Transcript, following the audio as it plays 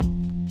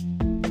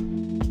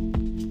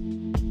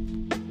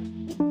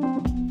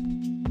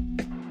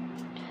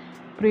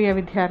പ്രിയ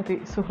വിദ്യാർത്ഥി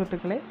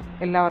സുഹൃത്തുക്കളെ,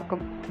 എല്ലാവർക്കും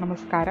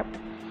നമസ്കാരം.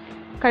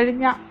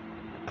 കഴിഞ്ഞ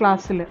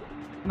ക്ലാസ്സിൽ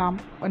നാം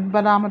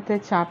 9ാമത്തെ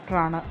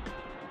ചാപ്റ്ററാണ്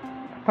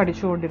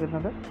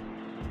പഠിച്ചുകൊണ്ടിരുന്നത്.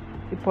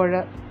 ഇപ്പോൾ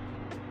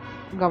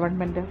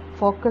ഗവൺമെൻറ്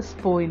ഫോക്കസ്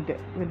പോയിൻ്റ്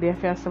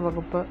വിദ്യാഭ്യാസ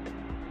വകുപ്പ്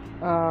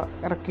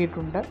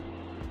ഇറക്കിയിട്ടുണ്ട്.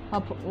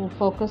 അപ്പോൾ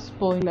ഫോക്കസ്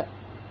പോയിൻ്റ്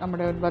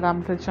നമ്മുടെ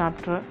 9ാമത്തെ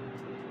ചാപ്റ്റർ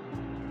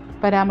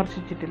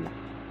പരാമർശിച്ചിട്ടില്ല.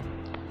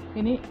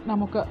 ഇനി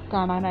നമുക്ക്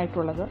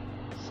കാണാനായിട്ടുള്ളത്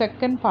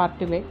സെക്കൻഡ്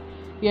പാർട്ടിലെ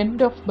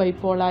എൻഡ് ഓഫ്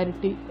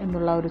ബൈപോളാരിറ്റി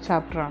എന്നുള്ള ഒരു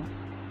ചാപ്റ്ററാണ്.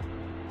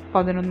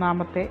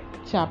 11ാമത്തെ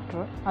ചാപ്റ്റർ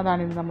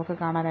അതാണ് ഇനി നമുക്ക്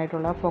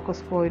കാണാനായിട്ടുള്ളത്.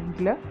 ഫോക്കസ്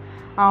പോയിന്റിൽ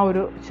ആ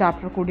ഒരു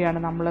ചാപ്റ്റർ കൂടിയാണ്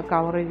നമ്മൾ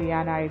കവർ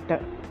ചെയ്യാനായിട്ട്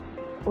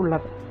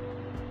ഉള്ളത്.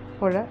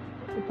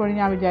 ഇപ്പോൾ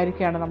ഞാൻ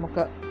വിചാരിക്കുകയാണ്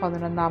നമുക്ക്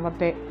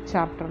 11ാമത്തെ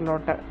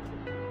ചാപ്റ്ററിലോട്ട്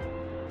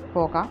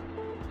പോകാം.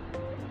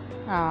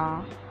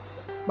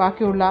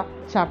 ബാക്കിയുള്ള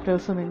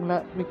ചാപ്റ്റേഴ്സ് നിങ്ങൾ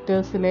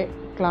വിക്ടേഴ്സിലെ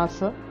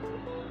ക്ലാസ്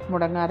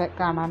മുടങ്ങാതെ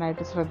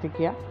കാണാനായിട്ട്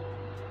ശ്രദ്ധിക്കുക.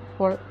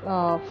 അപ്പോൾ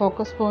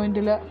ഫോക്കസ്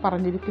പോയിന്റിൽ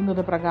പറഞ്ഞിരിക്കുന്നത്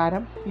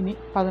പ്രകാരം ഇനി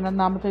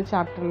 11ാമത്തെ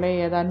ചാപ്റ്ററിലെ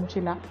ഏതാനും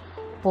ചില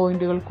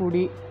പോയിന്റുകൾ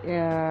കൂടി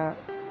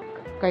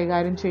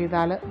കൈകാര്യം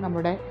ചെയ്താൽ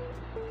നമ്മുടെ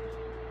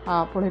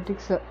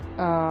പൊളിറ്റിക്സ്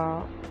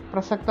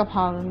പ്രസക്ത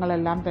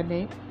ഭാഗങ്ങളെല്ലാം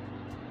തന്നെ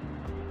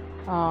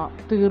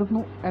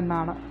തീർന്നു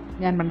എന്നാണ്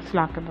ഞാൻ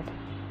മനസ്സിലാക്കുന്നത്.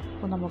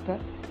 അപ്പോൾ നമുക്ക്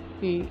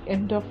ഈ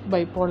എൻഡ് ഓഫ്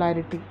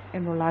ബൈപോളാരിറ്റി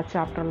എന്നുള്ള ആ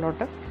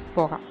ചാപ്റ്ററിലോട്ട്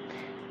പോകാം.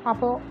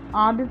 അപ്പോൾ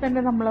ആദ്യം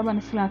തന്നെ നമ്മൾ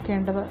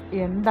മനസ്സിലാക്കേണ്ടത്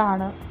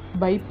എന്താണ്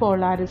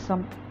ബൈപോളാരിസം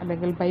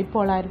അല്ലെങ്കിൽ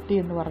ബൈപോളാരിറ്റി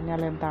എന്ന്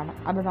പറഞ്ഞാൽ എന്താണ്,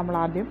 അത് നമ്മൾ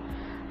ആദ്യം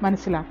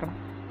മനസ്സിലാക്കണം.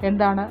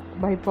 എന്താണ്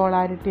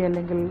ബൈപോളാരിറ്റി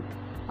അല്ലെങ്കിൽ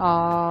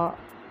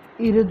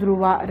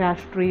ഇരുധ്രുവ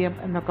രാഷ്ട്രീയം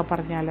എന്നൊക്കെ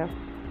പറഞ്ഞാൽ,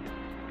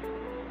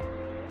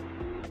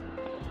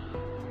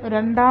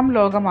 രണ്ടാം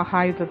ലോക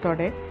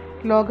മഹായുദ്ധത്തോടെ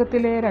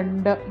ലോകത്തിലെ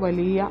രണ്ട്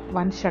വലിയ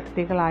വൻ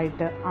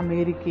ശക്തികളായിട്ട്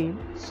അമേരിക്കയും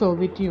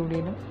സോവിയറ്റ്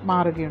യൂണിയനും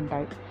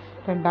മാറുകയുണ്ടായി.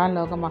 രണ്ടാം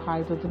ലോക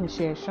മഹായുദ്ധത്തിന്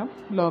ശേഷം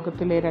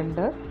ലോകത്തിലെ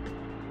രണ്ട്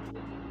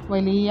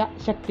വലിയ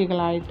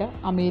ശക്തികളായിട്ട്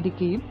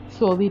അമേരിക്കയും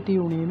സോവിയറ്റ്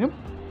യൂണിയനും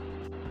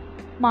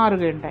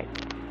മാറുകയുണ്ടായി.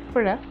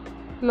 അപ്പോൾ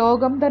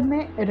ലോകം തന്നെ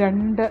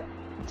രണ്ട്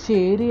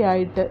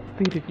ചേരിയായിട്ട്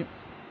തിരിഞ്ഞു.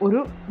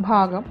 ഒരു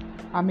ഭാഗം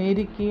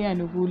അമേരിക്കയെ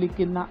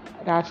അനുകൂലിക്കുന്ന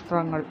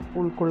രാഷ്ട്രങ്ങൾ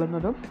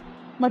ഉൾക്കൊള്ളുന്നതും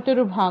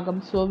മറ്റൊരു ഭാഗം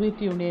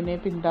സോവിയറ്റ് യൂണിയനെ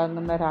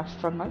പിന്താങ്ങുന്ന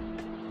രാഷ്ട്രങ്ങൾ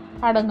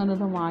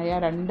അടങ്ങുന്നതുമായ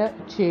രണ്ട്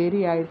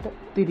ചേരിയായിട്ട്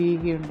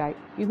തിരിയുകയുണ്ടായി.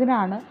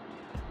 ഇതിനാണ്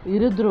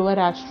ഇരുധ്രുവ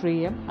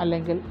രാഷ്ട്രീയം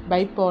അല്ലെങ്കിൽ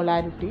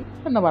ബൈപോളാരിറ്റി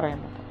എന്ന്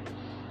പറയുന്നത്.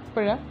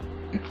 അപ്പോൾ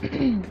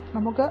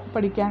നമുക്ക്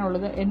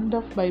പഠിക്കാനുള്ളത് എൻഡ്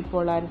ഓഫ്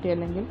ബൈപോളാരിറ്റി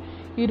അല്ലെങ്കിൽ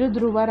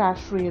ഇരുധ്രുവ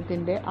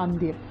രാഷ്ട്രീയത്തിൻ്റെ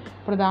അന്ത്യം.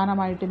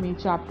 പ്രധാനമായിട്ടും ഈ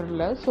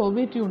ചാപ്റ്ററിൽ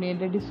സോവിയറ്റ്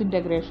യൂണിയൻ്റെ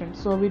ഡിസിൻറ്റഗ്രേഷൻ,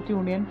 സോവിയറ്റ്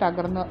യൂണിയൻ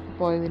തകർന്നു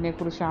പോയതിനെ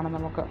കുറിച്ചാണ്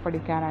നമുക്ക്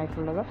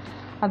പഠിക്കാനായിട്ടുള്ളത്.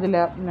 അതിൽ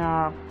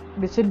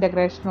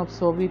ഡിസിൻറ്റഗ്രേഷൻ ഓഫ്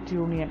സോവിയറ്റ്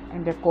യൂണിയൻ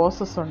അതിൻ്റെ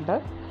കോസസ് ഉണ്ട്.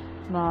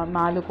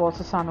 4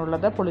 കോസസ്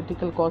ആണുള്ളത്.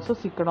 Political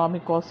causes,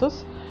 economic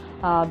causes,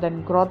 then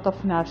growth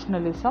of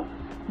nationalism,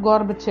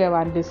 Gorbachev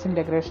and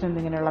disintegration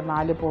എന്നിങ്ങനെയുള്ള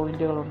 4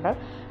 പോയിന്റുകളുണ്ട്.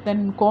 ദെൻ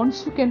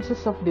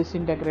കോൺസിക്വൻസസ് ഓഫ്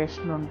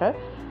ഡിസിൻറ്റഗ്രേഷൻ ഉണ്ട്.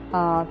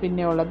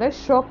 പിന്നെയുള്ളത്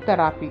shock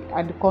therapy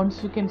and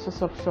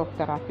consequences of shock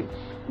therapy.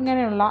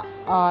 ഇങ്ങനെയുള്ള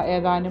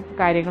ഏതാനും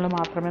കാര്യങ്ങൾ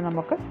മാത്രമേ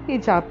നമുക്ക് ഈ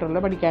ചാപ്റ്ററിൽ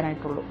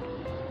പഠിക്കാനായിട്ടുള്ളൂ.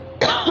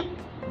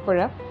 അപ്പോൾ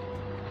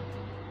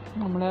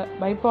നമ്മൾ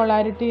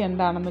ബൈപോളാരിറ്റി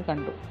എന്താണെന്ന്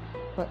കണ്ടു.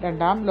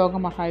 രണ്ടാം ലോക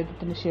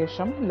മഹായുദ്ധത്തിന്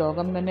ശേഷം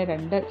ലോകം തന്നെ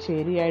രണ്ട്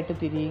ചേരിയായിട്ട്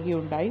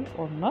തിരിയുകയുണ്ടായി.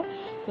 ഒന്ന്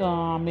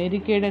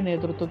അമേരിക്കയുടെ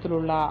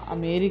നേതൃത്വത്തിലുള്ള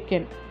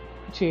അമേരിക്കൻ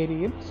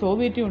ചേരിയും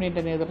സോവിയറ്റ്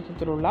യൂണിയൻ്റെ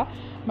നേതൃത്വത്തിലുള്ള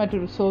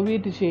മറ്റൊരു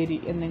സോവിയറ്റ് ചേരി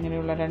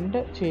എന്നിങ്ങനെയുള്ള രണ്ട്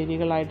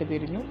ചേരികളായിട്ട്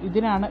തിരിഞ്ഞു.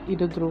 ഇതിനാണ്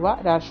ഇരുധ്രുവ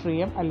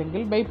രാഷ്ട്രീയം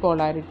അല്ലെങ്കിൽ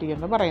ബൈപോളാരിറ്റി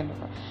എന്ന്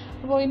പറയുന്നത്.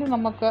 അപ്പോൾ ഇനി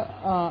നമുക്ക്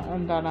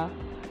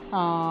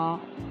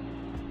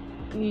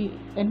ഈ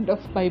എൻഡ്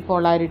ഓഫ്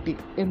ബൈപോളാരിറ്റി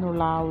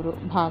എന്നുള്ള ആ ഒരു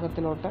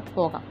ഭാഗത്തിലോട്ട്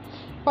പോകാം.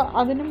 അപ്പോൾ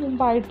അതിനു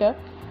മുമ്പായിട്ട്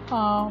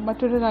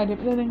മറ്റൊരു കാര്യം,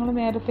 ഇത് നിങ്ങൾ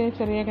നേരത്തെ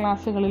ചെറിയ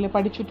ക്ലാസ്സുകളിൽ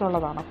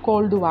പഠിച്ചിട്ടുള്ളതാണ്.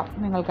 കോൾഡ് വാർ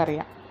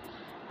നിങ്ങൾക്കറിയാം.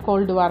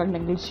 കോൾഡ് വാർ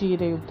അല്ലെങ്കിൽ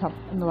ശീതയുദ്ധം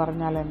എന്ന്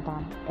പറഞ്ഞാൽ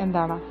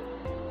എന്താണ്?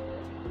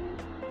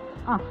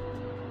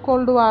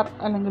 കോൾഡ് വാർ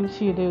അല്ലെങ്കിൽ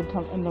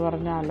ശീതയുദ്ധം എന്ന്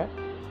പറഞ്ഞാൽ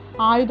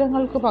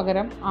ആയുധങ്ങൾക്ക്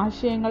പകരം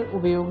ആശയങ്ങൾ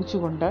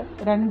ഉപയോഗിച്ചുകൊണ്ട്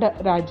രണ്ട്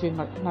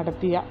രാജ്യങ്ങൾ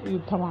നടത്തിയ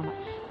യുദ്ധമാണ്.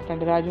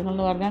 രണ്ട് രാജ്യങ്ങൾ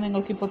എന്ന് പറഞ്ഞാൽ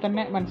നിങ്ങൾക്കിപ്പോൾ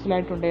തന്നെ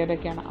മനസ്സിലായിട്ടുണ്ട്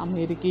ഏതൊക്കെയാണ്.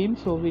 അമേരിക്കയും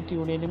സോവിയറ്റ്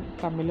യൂണിയനും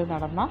തമ്മിൽ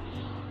നടന്ന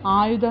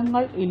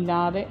ആയുധങ്ങൾ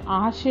ഇല്ലാതെ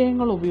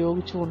ആശയങ്ങൾ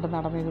ഉപയോഗിച്ചുകൊണ്ട്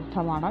നടന്ന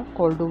യുദ്ധമാണ്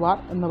കോൾഡ് വാർ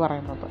എന്ന്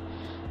പറയുന്നത്.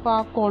 അപ്പോൾ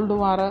ആ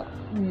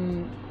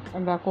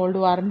കോൾഡ്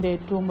വാറിൻ്റെ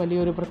ഏറ്റവും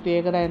വലിയൊരു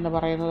പ്രത്യേകത എന്ന്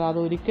പറയുന്നത് അത്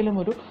ഒരിക്കലും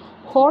ഒരു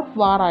ഹോട്ട്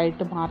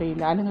വാറായിട്ട്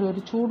മാറിയില്ല, അല്ലെങ്കിൽ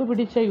ഒരു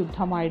ചൂടുപിടിച്ച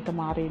യുദ്ധമായിട്ട്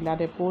മാറിയില്ല.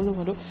 അതെപ്പോഴും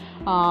ഒരു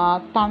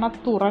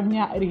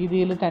തണുത്തുറഞ്ഞ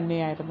രീതിയിൽ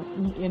തന്നെയായിരുന്നു.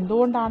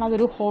 എന്തുകൊണ്ടാണ്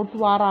അതൊരു ഹോട്ട്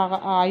വാർ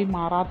ആയി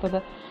മാറാത്തത്?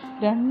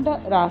 രണ്ട്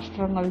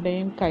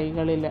രാഷ്ട്രങ്ങളുടെയും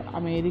കൈകളിൽ,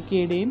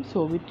 അമേരിക്കയുടെയും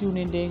സോവിയറ്റ്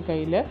യൂണിയൻ്റെയും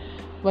കയ്യിൽ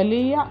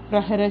വലിയ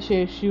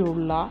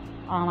പ്രഹരശേഷിയുള്ള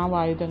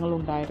ആണവായുധങ്ങൾ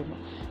ഉണ്ടായിരുന്നു.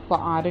 അപ്പോൾ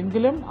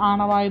ആരെങ്കിലും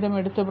ആണവായുധം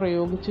എടുത്ത്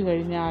പ്രയോഗിച്ചു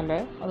കഴിഞ്ഞാൽ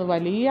അത്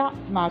വലിയ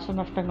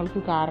നാശനഷ്ടങ്ങൾക്ക്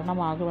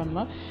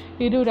കാരണമാകുമെന്ന്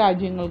ഇരു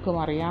രാജ്യങ്ങൾക്കും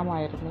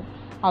അറിയാമായിരുന്നു.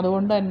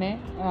 അതുകൊണ്ട് തന്നെ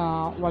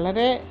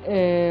വളരെ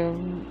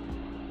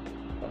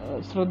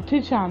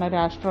ശ്രദ്ധിച്ചാണ്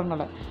രാഷ്ട്രങ്ങൾ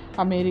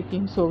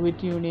അമേരിക്കയും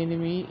സോവിയറ്റ്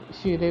യൂണിയനും ഈ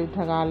ശീതയുദ്ധ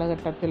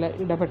കാലഘട്ടത്തിൽ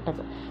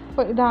ഇടപെട്ടത്.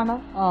 അപ്പോൾ ഇതാണ്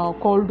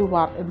കോൾഡ്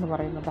വാർ എന്ന്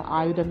പറയുന്നത്.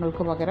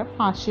 ആയുധങ്ങൾക്ക് പകരം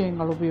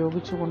ആശയങ്ങൾ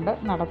ഉപയോഗിച്ചുകൊണ്ട്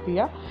നടത്തിയ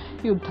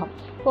യുദ്ധം.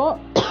 അപ്പോൾ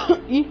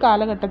ഈ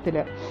കാലഘട്ടത്തിൽ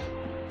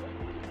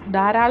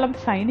ധാരാളം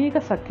സൈനിക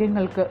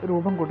സഖ്യങ്ങൾക്ക്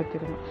രൂപം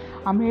കൊടുത്തിരുന്നു.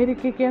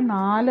 അമേരിക്കയ്ക്ക്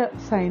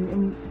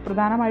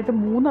പ്രധാനമായിട്ടും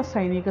 3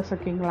 സൈനിക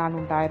സഖ്യങ്ങളാണ്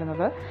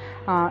ഉണ്ടായിരുന്നത്.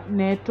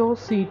 നേറ്റോ,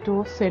 സീറ്റോ,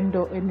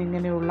 സെൻഡോ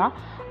എന്നിങ്ങനെയുള്ള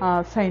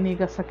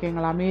സൈനിക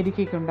സഖ്യങ്ങൾ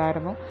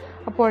അമേരിക്കയ്ക്കുണ്ടായിരുന്നു.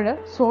 അപ്പോൾ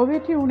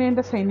സോവിയറ്റ്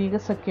യൂണിയൻ്റെ സൈനിക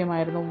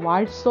സഖ്യമായിരുന്നു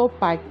വാഴ്സോ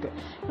പാക്ട്.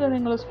 ഇത്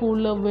നിങ്ങൾ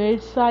സ്കൂളിൽ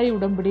വേഴ്സായി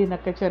ഉടമ്പടി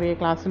എന്നൊക്കെ ചെറിയ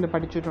ക്ലാസ്സിൽ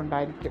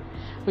പഠിച്ചിട്ടുണ്ടായിരിക്കും.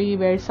 അപ്പോൾ ഈ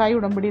വേഴ്സായി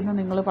ഉടമ്പടി എന്ന്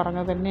നിങ്ങൾ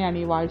പറഞ്ഞത് തന്നെയാണ്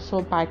ഈ വാഴ്സോ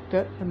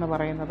പാക്ട് എന്ന്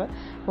പറയുന്നത്.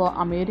 അപ്പോൾ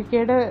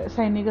അമേരിക്കയുടെ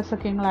സൈനിക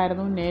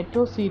സഖ്യങ്ങളായിരുന്നു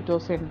നേറ്റോ, സീറ്റോ,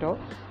 സെൻഡോ.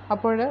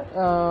 അപ്പോൾ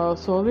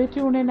സോവിയറ്റ്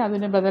യൂണിയൻ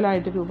അതിന്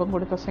ബദലായിട്ട് രൂപം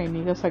കൊടുത്ത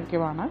സൈനിക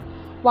സഖ്യമാണ്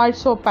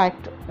വാഴ്സോ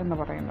പാക്ട് എന്ന്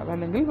പറയുന്നത്,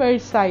 അല്ലെങ്കിൽ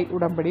വേഴ്സായി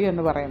ഉടമ്പടി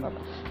എന്ന് പറയുന്നത്.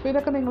 അപ്പോൾ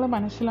ഇതൊക്കെ നിങ്ങൾ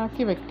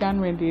മനസ്സിലാക്കി വെക്കാൻ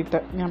വേണ്ടിയിട്ട്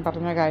ഞാൻ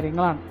പറഞ്ഞ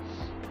കാര്യങ്ങളാണ്.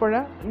 അപ്പോൾ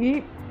ഈ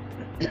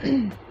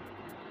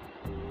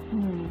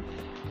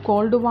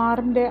കോൾഡ്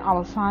വാറിൻ്റെ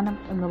അവസാനം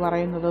എന്ന്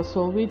പറയുന്നത്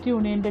സോവിയറ്റ്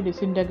യൂണിയൻ്റെ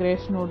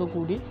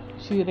ഡിസിൻറ്റഗ്രേഷനോടുകൂടി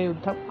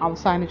ശീതയുദ്ധം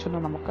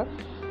അവസാനിച്ചെന്ന് നമുക്ക്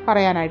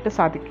പറയാനായിട്ട്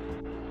സാധിക്കും.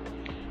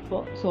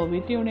 അപ്പോൾ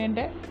സോവിയറ്റ്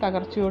യൂണിയൻ്റെ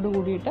തകർച്ചയോട്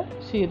കൂടിയിട്ട്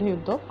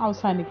ശീതയുദ്ധം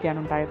അവസാനിക്കുകയാണ്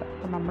ഉണ്ടായത്.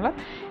 അപ്പോൾ നമ്മൾ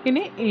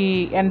ഇനി ഈ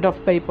എൻഡ്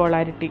ഓഫ്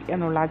ബൈപോളാരിറ്റി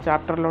എന്നുള്ള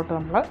ചാപ്റ്ററിലോട്ട്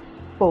നമ്മൾ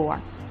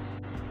പോവാണ്.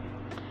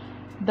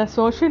 The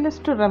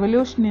socialist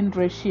revolution in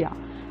Russia,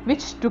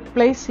 which took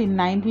place in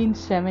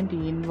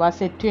 1917, was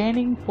a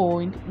turning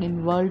point in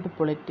world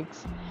politics.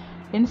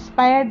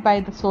 Inspired by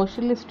the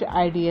socialist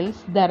ideals,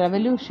 the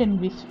revolution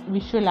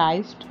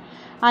visualized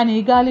an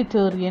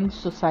egalitarian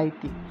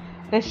society.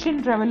 Russian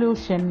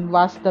Revolution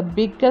was the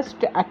biggest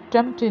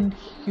attempt in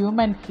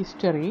human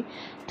history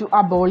to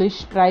abolish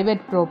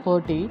private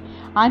property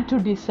and to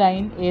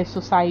design a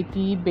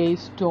society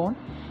based on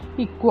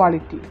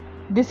equality.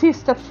 This is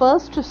the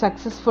first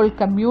successful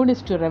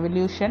communist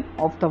revolution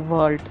of the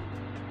world.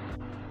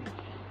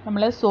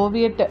 നമ്മൾ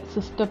Soviet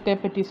സിസ്റ്റത്തെ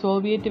പറ്റി,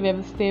 Soviet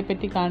വ്യവസ്ഥയെ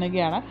പറ്റി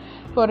കാണുകയാണ്.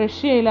 ഇപ്പോൾ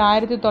റഷ്യയിൽ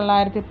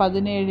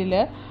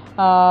 1917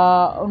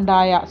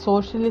 ഉണ്ടായ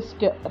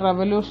socialist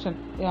revolution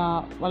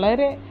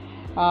വളരെ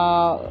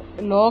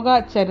ലോക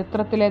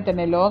ചരിത്രത്തിലെ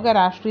തന്നെ, ലോക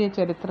രാഷ്ട്രീയ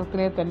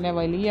ചരിത്രത്തിലെ തന്നെ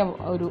വലിയ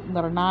ഒരു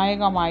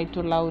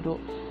നിർണായകമായിട്ടുള്ള ഒരു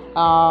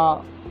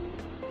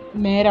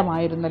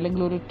നേരമായിരുന്നു,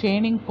 അല്ലെങ്കിൽ ഒരു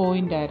ടേണിംഗ്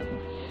പോയിൻ്റ് ആയിരുന്നു.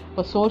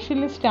 അപ്പോൾ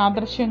സോഷ്യലിസ്റ്റ്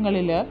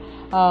ആദർശങ്ങളിൽ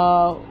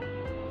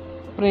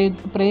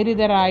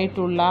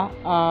പ്രേരിതരായിട്ടുള്ള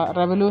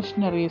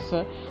റെവല്യൂഷണറീസ്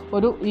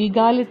ഒരു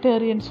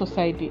ഈഗാലിറ്റേറിയൻ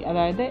സൊസൈറ്റി,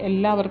 അതായത്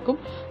എല്ലാവർക്കും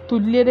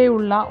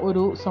തുല്യതയുള്ള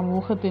ഒരു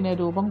സമൂഹത്തിന്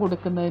രൂപം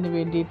കൊടുക്കുന്നതിന്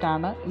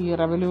വേണ്ടിയിട്ടാണ് ഈ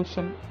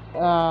റെവല്യൂഷൻ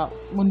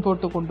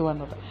മുൻപോട്ട്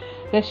കൊണ്ടുവന്നത്.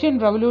 Russian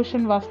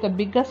Revolution was the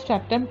biggest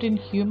attempt in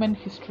human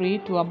history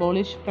to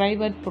abolish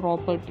private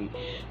property.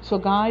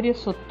 സ്വകാര്യ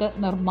സ്വത്ത്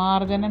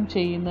നിർമ്മാർജ്ജനം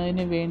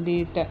ചെയ്യുന്നതിന്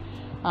വേണ്ടിയിട്ട്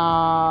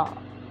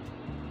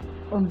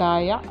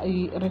ഉണ്ടായ ഈ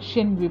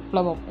റഷ്യൻ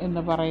വിപ്ലവം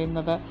എന്ന്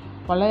പറയുന്നത്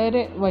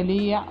വളരെ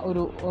വലിയ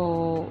ഒരു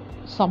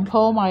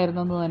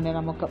സംഭവമായിരുന്നെന്ന് തന്നെ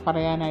നമുക്ക്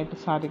പറയാനായിട്ട്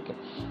സാധിക്കും.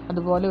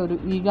 അതുപോലെ ഒരു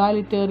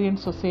ഈഗാലിറ്റേറിയൻ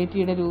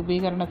സൊസൈറ്റിയുടെ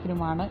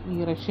രൂപീകരണത്തിനുമാണ് ഈ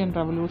റഷ്യൻ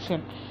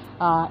റവല്യൂഷൻ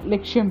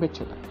ലക്ഷ്യം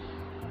വെച്ചത്.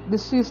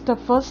 This is the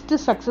first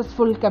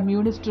successful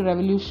communist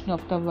revolution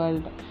of the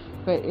world.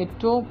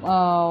 ഏറ്റവും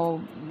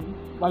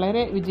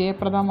വളരെ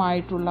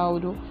വിജയപ്രദമായിട്ടുള്ള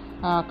ഒരു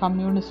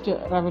കമ്മ്യൂണിസ്റ്റ്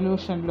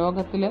റവല്യൂഷൻ,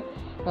 ലോകത്തിൽ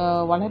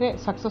വളരെ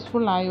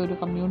സക്സസ്ഫുൾ ആയ ഒരു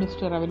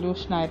കമ്മ്യൂണിസ്റ്റ്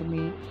റവല്യൂഷനായിരുന്നു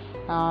ഈ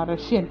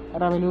റഷ്യൻ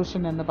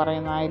റവല്യൂഷൻ എന്ന്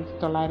പറയുന്ന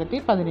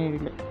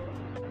 1917.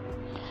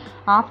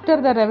 After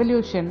the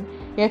revolution,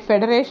 a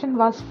federation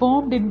was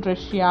formed in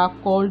Russia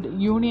called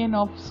Union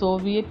of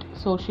Soviet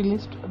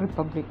Socialist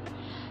Republic.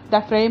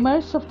 The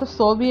framers of the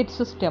Soviet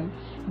system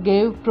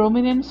gave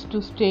prominence to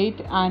state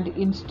and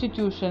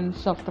institutions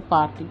of the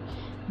party.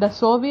 The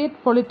Soviet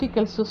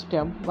political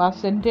system was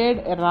centered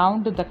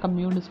around the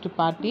Communist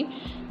Party.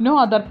 No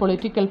other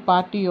political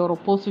party or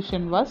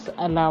opposition was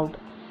allowed.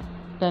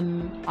 Then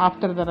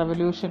after the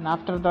revolution,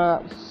 after the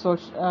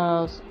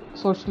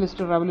socialist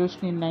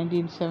revolution in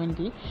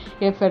 1970,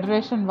 a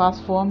federation was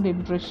formed in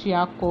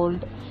Russia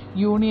called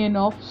Union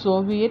of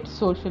Soviet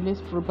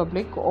Socialist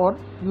Republic or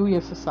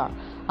USSR.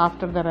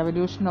 After the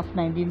revolution of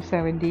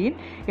 1917,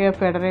 a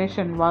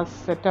federation was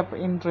set up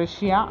in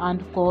Russia and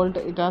called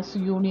it as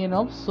Union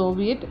of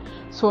Soviet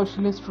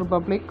Socialist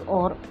Republic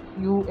or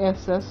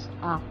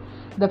USSR.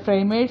 The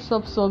framers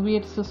of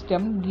Soviet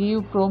system gave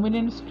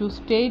prominence to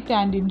state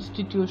and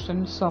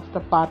institutions of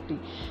the party.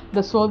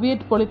 The Soviet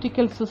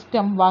political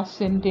system was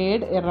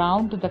centered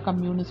around the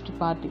Communist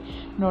Party.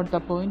 Note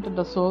the point,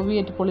 the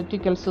Soviet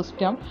political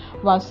system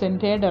was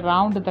centered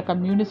around the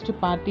Communist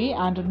Party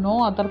and no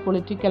other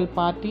political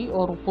party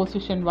or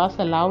opposition was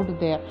allowed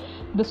there.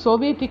 The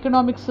Soviet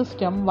economic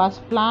system was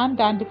planned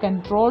and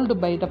controlled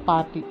by the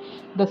party.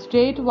 The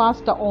state was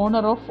the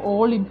owner of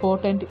all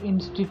important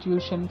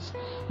institutions.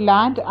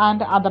 Land and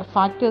other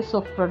factors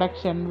of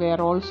production were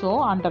also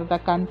under the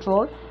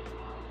control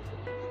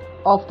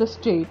of the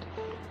state.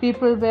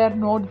 People were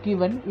not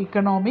given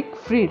economic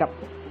freedom.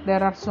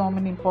 There are so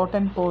many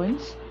important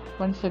points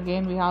once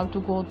again we have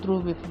to go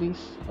through with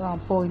these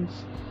points.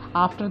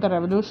 After the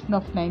revolution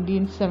of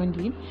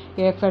 1917,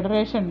 a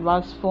federation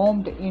was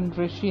formed in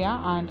Russia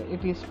and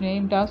it is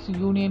named as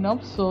Union of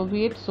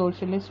Soviet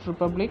Socialist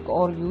Republic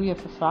or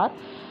USSR.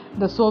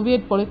 The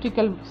Soviet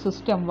political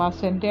system was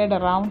centered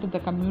around the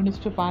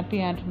Communist Party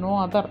and no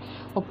other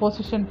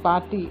opposition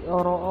party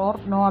or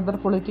no other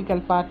political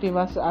party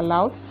was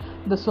allowed.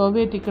 The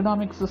Soviet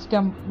economic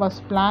system was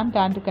planned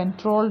and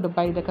controlled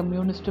by the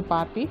Communist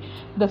Party.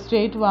 The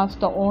state was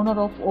the owner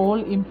of all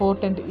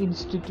important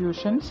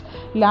institutions.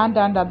 Land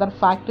and other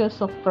factors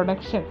of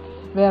production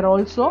were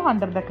also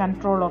under the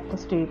control of the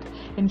state.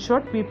 In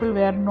short, people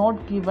were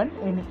not given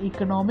any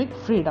economic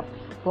freedom.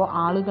 അപ്പോൾ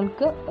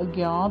ആളുകൾക്ക്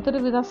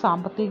യാതൊരുവിധ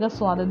സാമ്പത്തിക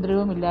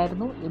സ്വാതന്ത്ര്യവും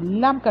ഇല്ലായിരുന്നു.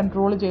 എല്ലാം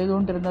control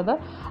ചെയ്തുകൊണ്ടിരുന്നത്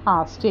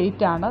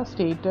സ്റ്റേറ്റാണ്.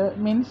 State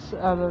means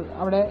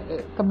അവിടെ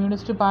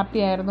കമ്മ്യൂണിസ്റ്റ്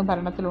പാർട്ടി ആയിരുന്നു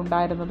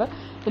ഭരണത്തിലുണ്ടായിരുന്നത്.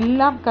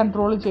 എല്ലാം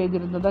കൺട്രോൾ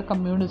ചെയ്തിരുന്നത്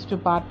കമ്മ്യൂണിസ്റ്റ്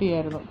പാർട്ടി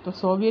ആയിരുന്നു. The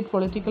Soviet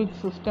political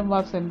system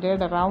was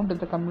centred around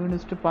the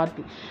communist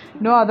party.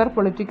 No other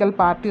political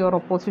party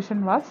or opposition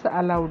was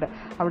allowed.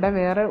 അവിടെ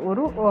വേറെ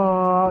ഒരു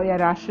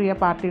രാഷ്ട്രീയ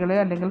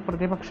പാർട്ടികളെയോ അല്ലെങ്കിൽ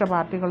പ്രതിപക്ഷ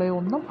പാർട്ടികളെയോ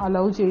ഒന്നും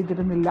അലൗ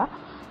ചെയ്തിരുന്നില്ല.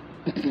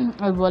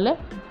 അതുപോലെ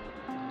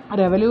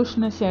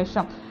റെവല്യൂഷന്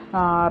ശേഷം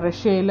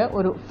റഷ്യയിൽ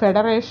ഒരു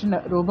ഫെഡറേഷന്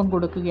രൂപം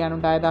കൊടുക്കുകയാണ്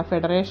ഉണ്ടായത്. ആ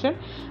ഫെഡറേഷൻ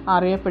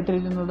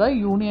അറിയപ്പെട്ടിരുന്നത്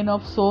Union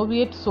of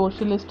Soviet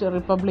Socialist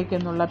Republic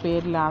എന്നുള്ള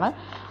പേരിലാണ്.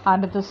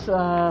 ആൻഡ് ദിസ്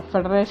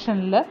ഫെഡറേഷൻ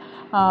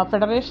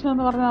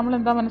എന്ന് പറഞ്ഞാൽ നമ്മൾ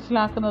എന്താ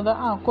മനസ്സിലാക്കുന്നത്,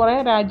 കുറേ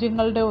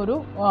രാജ്യങ്ങളുടെ ഒരു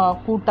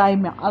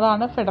കൂട്ടായ്മ,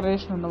 അതാണ്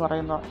ഫെഡറേഷൻ എന്ന്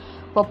പറയുന്നത്.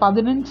 അപ്പോൾ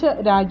 15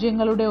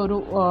 രാജ്യങ്ങളുടെ ഒരു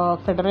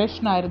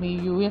ഫെഡറേഷനായിരുന്നു ഈ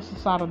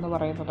USSR എന്ന്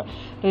പറയുന്നത്.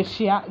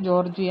 Russia,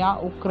 Georgia,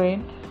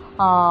 Ukraine,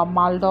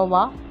 Moldova,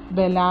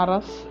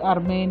 Belarus,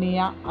 Armenia,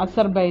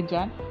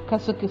 Azerbaijan,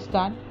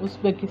 Kazakhstan,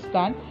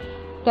 Uzbekistan,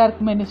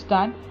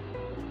 Turkmenistan,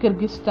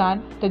 Kyrgyzstan,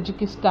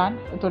 Tajikistan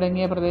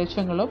തുടങ്ങിയ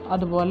പ്രദേശങ്ങളും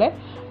അതുപോലെ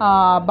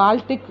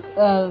ബാൾട്ടിക്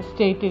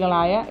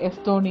സ്റ്റേറ്റുകളായ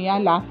എസ്തോണിയ,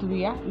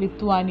 ലാത്വിയ,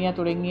 ലിത്വാനിയ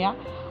തുടങ്ങിയ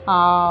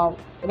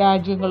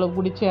രാജ്യങ്ങളും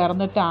കൂടി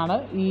ചേർന്നിട്ടാണ്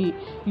ഈ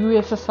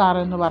USSR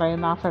എന്ന്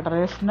പറയുന്ന ആ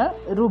ഫെഡറേഷന്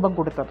രൂപം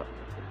കൊടുത്തത്.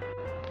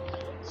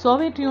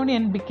 Soviet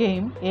Union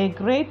became a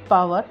great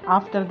power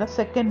after the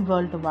Second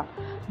World War.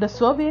 The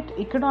Soviet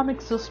economic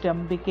system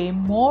became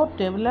more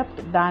developed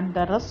than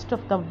the rest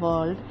of the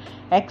world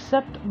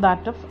except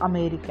that of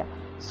America.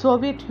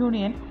 Soviet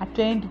Union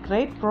attained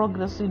great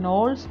progress in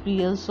all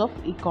spheres of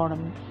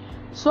economy.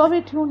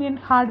 Soviet Union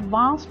had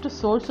vast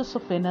sources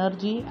of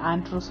energy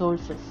and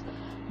resources.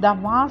 The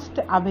vast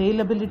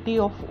availability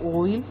of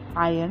oil,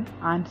 iron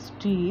and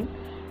steel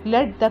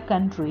led the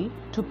country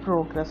to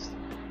progress.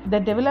 The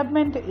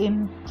development in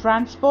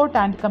transport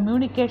and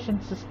communication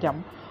system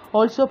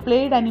also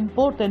played an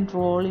important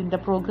role in the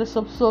progress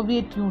of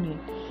Soviet Union.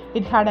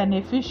 It had an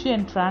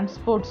efficient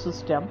transport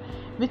system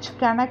which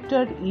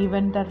connected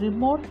even the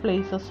remote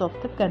places of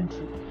the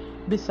country.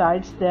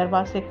 Besides, there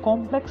was a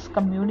complex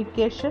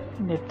communication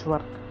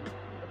network.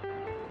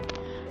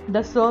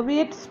 The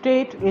Soviet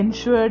state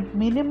ensured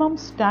minimum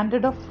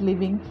standard of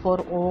living for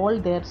all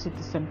their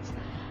citizens.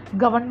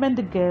 Government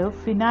gave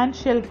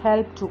financial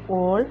help to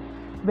all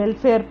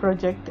welfare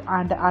project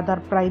and other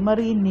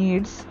primary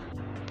needs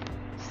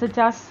such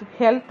as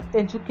health,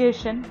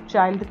 education,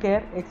 child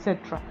care, etc.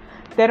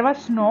 There was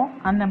no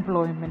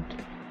unemployment.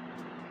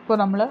 ഇപ്പോൾ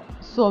നമ്മൾ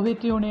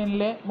Soviet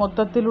യൂണിയനിലെ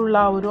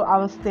മൊത്തത്തിലുള്ള ഒരു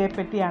അവസ്ഥയെ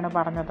പറ്റിയാണ്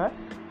പറഞ്ഞത്.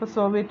 ഇപ്പോൾ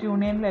Soviet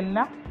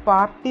യൂണിയനിലെല്ലാം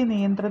party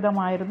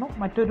നിയന്ത്രിതമായിരുന്നു.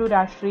 മറ്റൊരു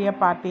രാഷ്ട്രീയ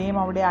പാർട്ടിയെയും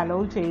അവിടെ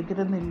അലൗ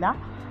ചെയ്തിരുന്നില്ല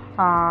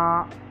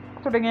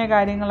തുടങ്ങിയ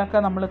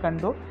കാര്യങ്ങളൊക്കെ നമ്മൾ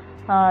കണ്ടു.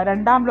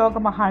 രണ്ടാം ലോക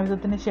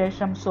മഹായുദ്ധത്തിന്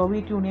ശേഷം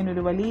സോവിയറ്റ് യൂണിയൻ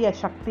ഒരു വലിയ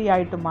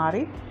ശക്തിയായിട്ട്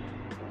മാറി.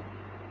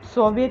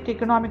 Soviet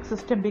economic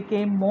system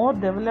became more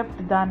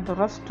developed than the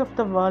rest of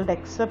the world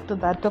except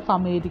that of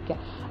America.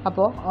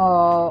 അപ്പോൾ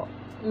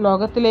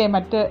ലോകത്തിലെ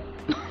മറ്റ്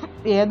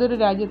ഏതൊരു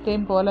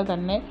രാജ്യത്തെയും പോലെ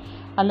തന്നെ,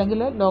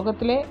 അല്ലെങ്കിൽ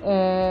ലോകത്തിലെ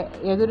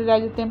ഏതൊരു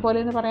രാജ്യത്തെയും പോലെ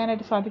എന്ന്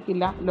പറയാനായിട്ട്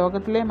സാധിക്കില്ല,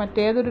 ലോകത്തിലെ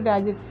മറ്റേതൊരു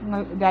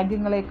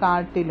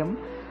രാജ്യങ്ങളെക്കാട്ടിലും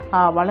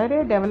വളരെ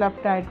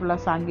ഡെവലപ്ഡ് ആയിട്ടുള്ള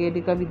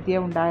സാങ്കേതിക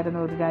വിദ്യ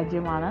ഉണ്ടായിരുന്ന ഒരു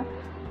രാജ്യമാണ്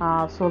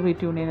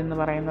സോവിയറ്റ് യൂണിയൻ എന്ന്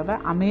പറയുന്നത്.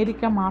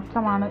 അമേരിക്ക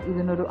മാത്രമാണ്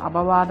ഇതിനൊരു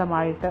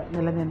അപവാദമായിട്ട്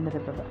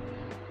നിലനിന്നിരുന്നത്.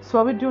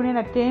 Soviet Union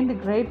attained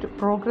great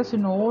progress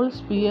in all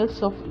spheres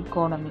of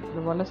economy.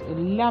 അതുപോലെ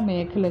എല്ലാ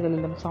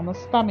മേഖലകളിലും,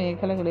 സമസ്ത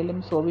മേഖലകളിലും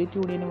സോവിയറ്റ്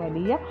യൂണിയന്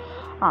വലിയ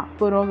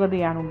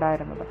പുരോഗതിയാണ്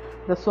ഉണ്ടായിരുന്നത്.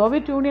 The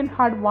Soviet Union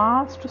had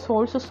vast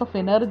sources of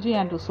energy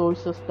and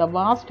resources. The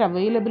vast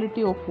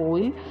availability of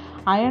oil,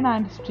 iron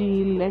and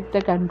steel led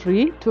the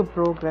country to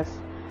progress.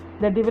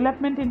 The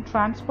development in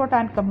transport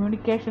and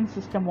communication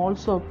system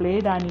also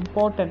played an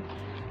important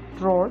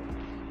role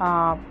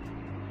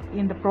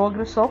in the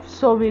progress of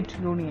Soviet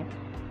Union.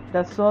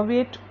 The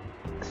Soviet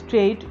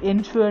state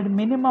ensured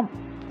minimum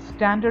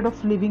standard of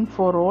living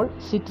for all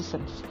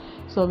citizens.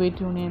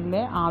 Soviet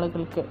യൂണിയനിലെ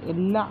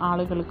എല്ലാ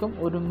ആളുകൾക്കും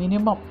ഒരു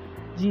minimum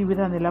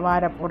ജീവിത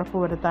നിലവാരം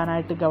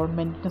ഉറപ്പുവരുത്താനായിട്ട്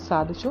ഗവൺമെൻറ്റിന്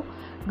സാധിച്ചു.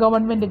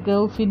 Government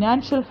gave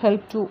financial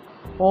help to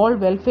all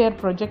welfare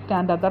project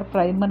and other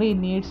primary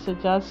needs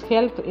such as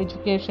health,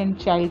 education,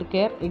 child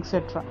care,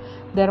 etc.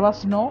 There was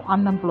no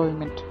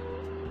unemployment.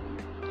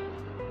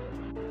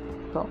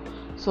 ഇപ്പോൾ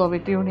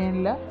സോവിയറ്റ്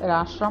യൂണിയനിൽ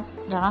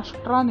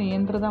രാഷ്ട്ര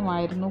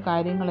നിയന്ത്രിതമായിരുന്നു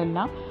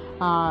കാര്യങ്ങളെല്ലാം.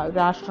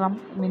 രാഷ്ട്രം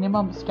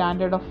minimum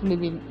standard of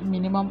living,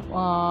 minimum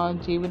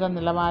ജീവിത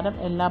നിലവാരം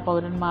എല്ലാ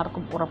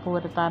പൗരന്മാർക്കും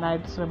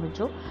ഉറപ്പുവരുത്താനായിട്ട്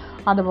ശ്രമിച്ചു.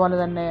 അതുപോലെ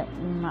തന്നെ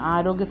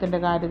ആരോഗ്യത്തിൻ്റെ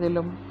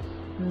കാര്യത്തിലും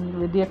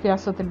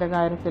വിദ്യാഭ്യാസത്തിൻ്റെ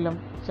കാര്യത്തിലും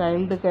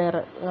ചൈൽഡ് കെയർ,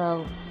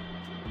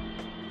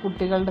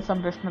 കുട്ടികളുടെ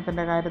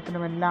സംരക്ഷണത്തിൻ്റെ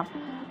കാര്യത്തിലുമെല്ലാം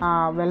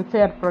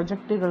വെൽഫെയർ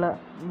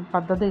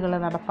പദ്ധതികൾ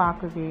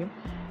നടപ്പാക്കുകയും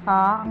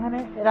അങ്ങനെ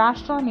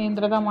രാഷ്ട്ര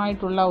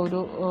നിയന്ത്രിതമായിട്ടുള്ള ഒരു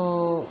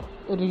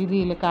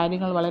രീതിയിൽ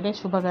കാര്യങ്ങൾ വളരെ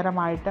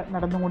ശുഭകരമായിട്ട്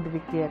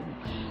നടന്നുകൊണ്ടിരിക്കുകയായിരുന്നു.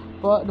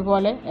 അപ്പോൾ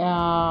അതുപോലെ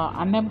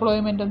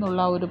അൺഎംപ്ലോയ്മെൻ്റ്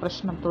എന്നുള്ള ഒരു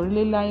പ്രശ്നം,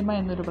 തൊഴിലില്ലായ്മ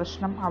എന്നൊരു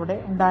പ്രശ്നം അവിടെ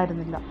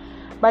ഉണ്ടായിരുന്നില്ല.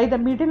 By the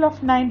middle of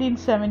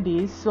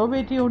 1970s,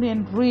 Soviet Union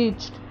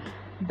reached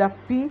the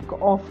peak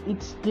of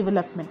its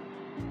development.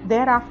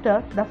 Thereafter,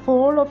 the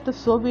fall of the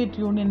Soviet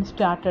Union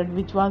started,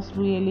 which was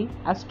really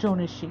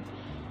astonishing.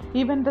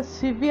 Even the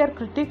severe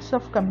critics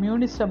of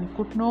communism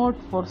could not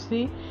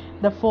foresee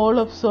the fall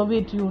of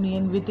Soviet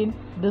Union within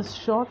this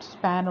short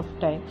span of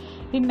time.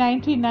 In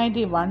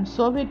 1991,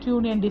 Soviet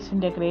Union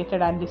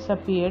disintegrated and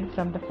disappeared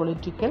from the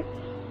political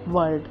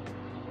world.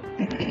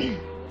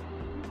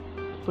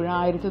 ഇപ്പോൾ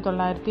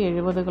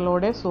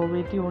 1970-കളോടെ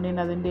Soviet union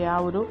അതിൻ്റെ ആ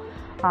ഒരു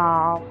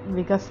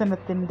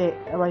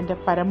അതിൻ്റെ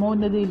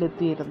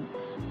പരമോന്നതിയിലെത്തിയിരുന്നു.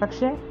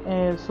 പക്ഷേ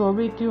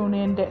Soviet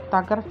യൂണിയൻ്റെ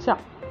തകർച്ച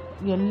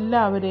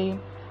എല്ലാവരെയും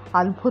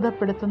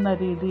അത്ഭുതപ്പെടുത്തുന്ന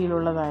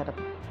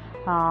രീതിയിലുള്ളതായിരുന്നു.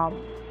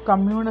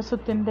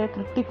 കമ്മ്യൂണിസത്തിൻ്റെ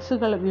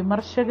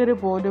വിമർശകർ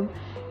പോലും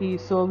ഈ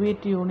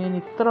സോവിയറ്റ് യൂണിയൻ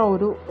ഇത്ര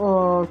ഒരു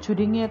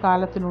ചുരുങ്ങിയ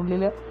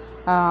കാലത്തിനുള്ളിൽ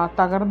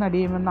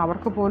തകർന്നടിയുമെന്ന്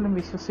അവർക്ക് പോലും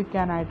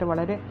വിശ്വസിക്കാനായിട്ട്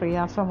വളരെ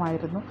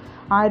പ്രയാസമായിരുന്നു.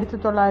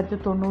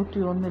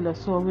 1991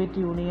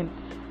 സോവിയറ്റ് യൂണിയൻ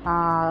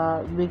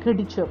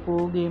വിഘടിച്ച്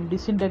പോവുകയും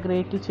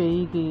ഡിസിൻറ്റഗ്രേറ്റ്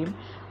ചെയ്യുകയും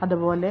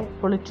അതുപോലെ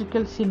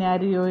പൊളിറ്റിക്കൽ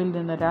സിനാരിയോയിൽ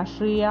നിന്ന്,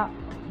 രാഷ്ട്രീയ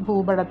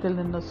ഭൂപടത്തിൽ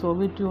നിന്ന്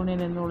സോവിയറ്റ്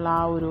യൂണിയൻ എന്നുള്ള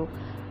ആ ഒരു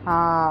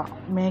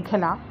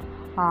മേഖല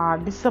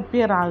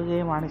ഡിസപ്പിയർ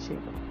ആകുകയുമാണ്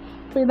ചെയ്തത്.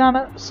 അപ്പോൾ ഇതാണ്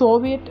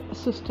സോവിയറ്റ്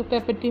സിസ്റ്റത്തെ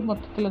പറ്റി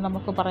മൊത്തത്തിൽ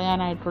നമുക്ക്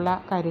പറയാനായിട്ടുള്ള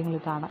കാര്യങ്ങൾ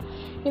ഇതാണ്.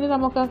 ഇനി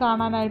നമുക്ക്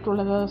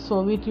കാണാനായിട്ടുള്ളത്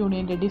സോവിയറ്റ്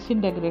യൂണിയൻ്റെ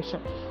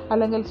ഡിസിൻറ്റഗ്രേഷൻ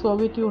അല്ലെങ്കിൽ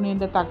സോവിയറ്റ്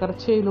യൂണിയൻ്റെ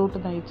തകർച്ചയിലോട്ട്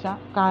നയിച്ച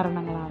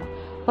കാരണങ്ങളാണ്.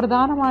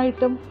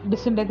 പ്രധാനമായിട്ടും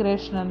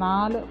ഡിസിൻറ്റഗ്രേഷന്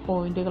 4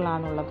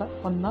 പോയിന്റുകളാണുള്ളത്.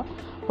 1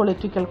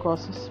 political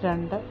causes,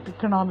 2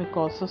 economic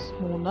causes,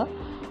 3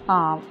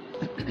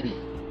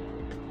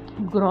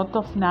 growth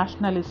of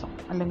nationalism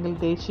അല്ലെങ്കിൽ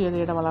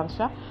ദേശീയതയുടെ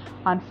വളർച്ച,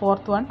 and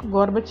 4th one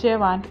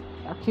Gorbachev and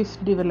his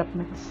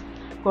developments,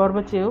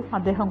 ഗോർബച്ചേവും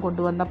അദ്ദേഹം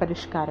കൊണ്ടുവന്ന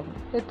പരിഷ്കാരങ്ങൾ.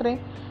 ഇത്രയും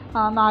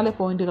 4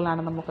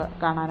 പോയിന്റുകളാണ് നമുക്ക്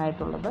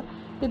കാണാനായിട്ടുള്ളത്.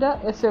 ഇത്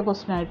എസ്എ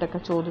ക്വസ്റ്റ്യനായിട്ടൊക്കെ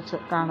ചോദിച്ച്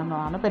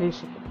കാണുന്നതാണ്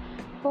പരീക്ഷയ്ക്ക്.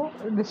 അപ്പോൾ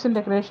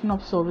disintegration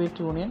of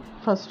Soviet Union,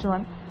 first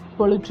one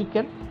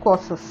political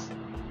causes.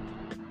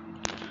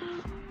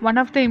 One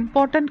of the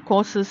important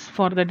causes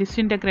for the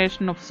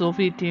disintegration of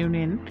Soviet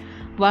Union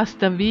was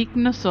the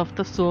weakness of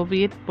the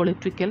Soviet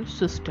political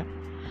system.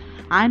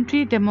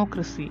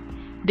 Anti-democracy,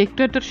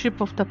 dictatorship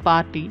of the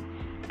party,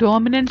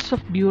 dominance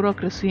of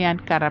bureaucracy and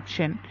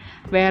corruption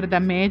were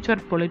the major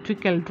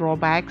political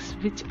drawbacks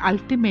which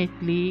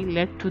ultimately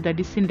led to the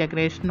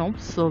disintegration of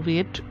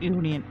Soviet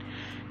Union.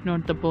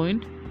 Note the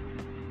point.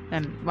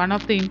 And one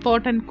of the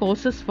important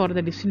causes for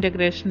the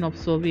disintegration of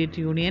Soviet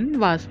Union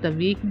was the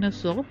weakness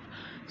of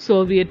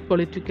Soviet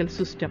political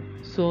system.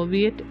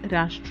 Soviet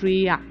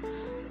രാഷ്ട്രീയ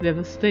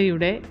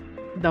വ്യവസ്ഥയുടെ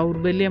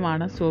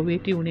ദൗർബല്യമാണ്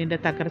Soviet യൂണിയൻ്റെ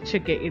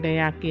തകർച്ചയ്ക്ക്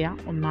ഇടയാക്കിയ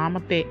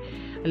ഒന്നാമത്തെ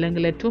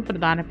അല്ലെങ്കിൽ ഏറ്റവും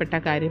പ്രധാനപ്പെട്ട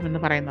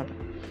കാര്യമെന്ന് പറയുന്നത്.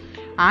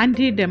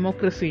 Anti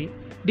democracy,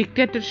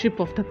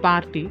 dictatorship of the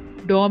party,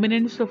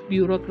 dominance of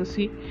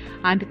bureaucracy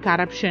and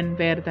corruption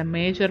were the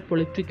major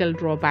political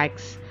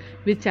drawbacks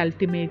which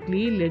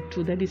ultimately led to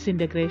the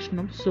disintegration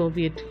of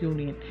Soviet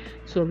Union.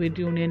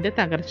 Soviet യൂണിയൻ്റെ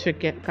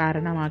തകർച്ചയ്ക്ക്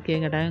കാരണമാക്കിയ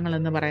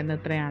ഘടകങ്ങളെന്ന് പറയുന്നത്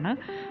ഇത്രയാണ്.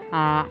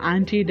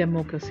 ആൻറ്റി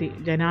ഡെമോക്രസി,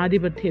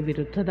 ജനാധിപത്യ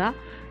വിരുദ്ധത,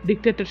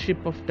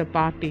 dictatorship of the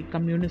party,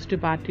 communist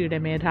പാർട്ടിയുടെ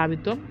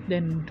മേധാവിത്വം,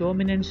 then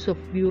dominance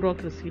of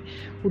bureaucracy,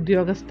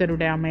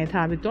 ഉദ്യോഗസ്ഥരുടെ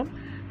മേധാവിത്വം,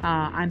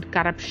 ആൻഡ്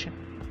കറപ്ഷൻ,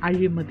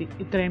 അഴിമതി.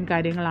 ഇത്രയും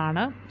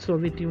കാര്യങ്ങളാണ്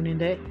സോവിയറ്റ്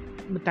യൂണിയൻ്റെ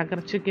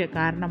തകർച്ചയ്ക്ക്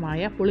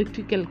കാരണമായ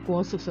പൊളിറ്റിക്കൽ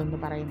കോസസ് എന്ന്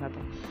പറയുന്നത്.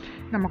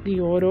 നമുക്ക് ഈ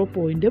ഓരോ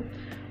പോയിന്റും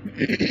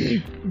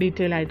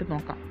ഡീറ്റെയിൽ ആയിട്ട്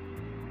നോക്കാം.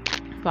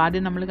 അപ്പോൾ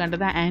ആദ്യം നമ്മൾ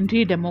കണ്ടത്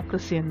ആൻറ്റി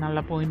ഡെമോക്രസി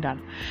എന്നുള്ള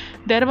പോയിന്റാണ്.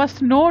 There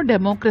was no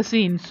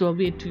democracy in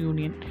Soviet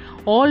Union.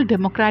 All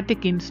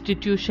democratic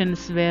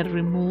institutions were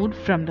removed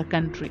from the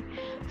country.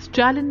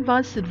 Stalin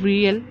was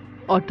real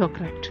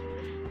autocrat.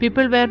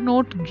 People were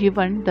not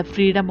given the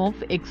freedom of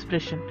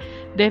expression.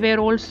 They were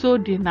also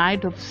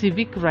denied of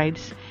civic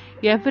rights.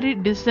 Every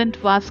dissent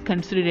was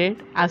considered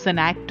as an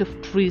act of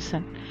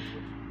treason.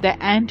 The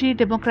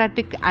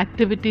anti-democratic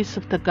activities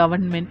of the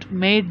government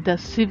made the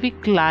civic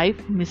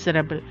life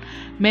miserable.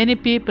 Many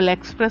people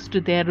expressed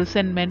their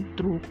resentment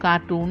through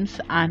cartoons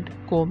and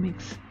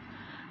comics.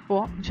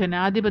 അപ്പോൾ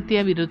ജനാധിപത്യ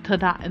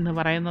വിരുദ്ധത എന്ന്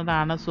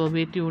പറയുന്നതാണ്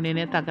Soviet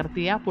യൂണിയനെ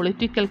തകർത്തിയ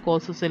political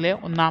കോസസിലെ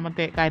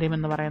ഒന്നാമത്തെ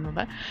കാര്യമെന്ന്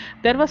പറയുന്നത്.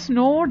 There was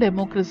no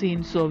democracy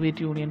in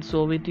Soviet Union.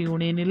 Soviet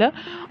യൂണിയനിൽ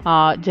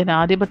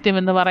ജനാധിപത്യം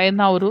എന്ന്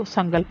പറയുന്ന ഒരു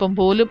സങ്കല്പം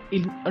പോലും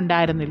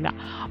ഉണ്ടായിരുന്നില്ല.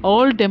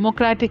 All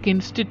democratic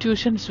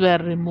institutions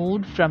were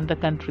removed from the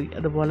country.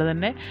 അതുപോലെ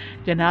തന്നെ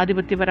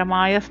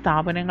ജനാധിപത്യപരമായ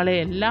സ്ഥാപനങ്ങളെ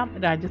എല്ലാം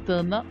രാജ്യത്ത്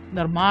നിന്ന്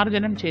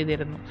നിർമ്മാർജ്ജനം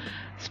ചെയ്തിരുന്നു.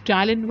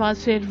 Stalin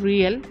was a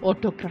real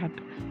autocrat.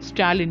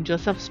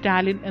 Joseph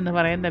Stalin എന്ന്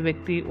പറയുന്ന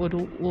വ്യക്തി ഒരു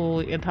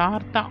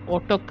യഥാർത്ഥ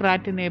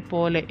ഓട്ടോക്രാറ്റിനെ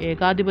പോലെ,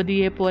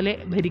 ഏകാധിപതിയെ പോലെ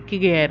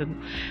ഭരിക്കുകയായിരുന്നു.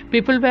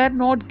 People were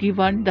not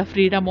given the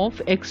freedom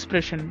of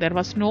expression. There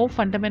was no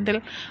fundamental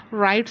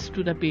rights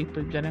to the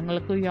people.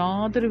 ജനങ്ങൾക്ക്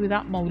യാതൊരുവിധ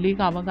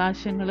മൗലിക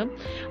അവകാശങ്ങളും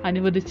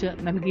അനുവദിച്ച്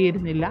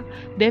നൽകിയിരുന്നില്ല.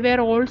 They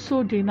were also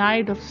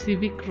denied of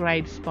civic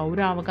rights.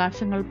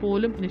 പൗരാവകാശങ്ങൾ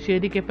പോലും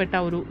നിഷേധിക്കപ്പെട്ട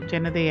ഒരു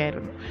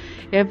ജനതയായിരുന്നു.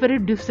 Every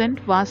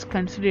dissent was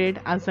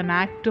considered as an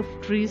act of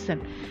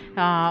treason.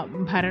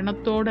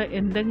 ഭരണത്തോട്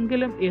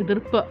എന്തെങ്കിലും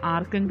എതിർപ്പ്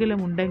ആർക്കെങ്കിലും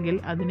ഉണ്ടെങ്കിൽ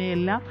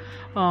അതിനെയെല്ലാം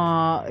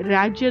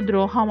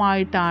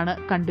രാജ്യദ്രോഹമായിട്ടാണ്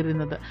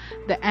കണ്ടിരുന്നത്.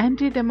 The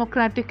anti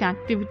democratic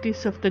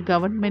activities of the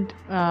government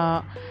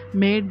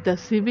made the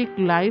civic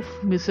life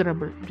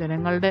miserable.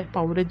 ജനങ്ങളുടെ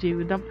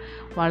പൗരജീവിതം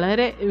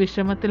വളരെ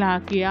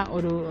വിഷമത്തിലാക്കിയ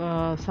ഒരു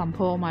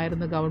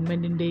സംഭവമായിരുന്നു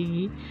ഗവൺമെൻറ്റിൻ്റെ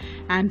ഈ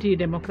ആൻറ്റി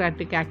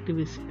ഡെമോക്രാറ്റിക്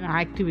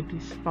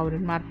ആക്ടിവിറ്റീസ്.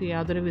 പൗരന്മാർക്ക്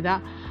യാതൊരുവിധ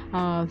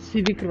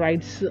സിവിക്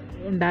റൈറ്റ്സ്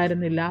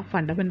ഉണ്ടായിരുന്നില്ല,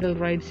 ഫണ്ടമെൻ്റൽ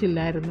റൈറ്റ്സ്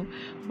ഇല്ലായിരുന്നു.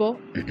 അപ്പോൾ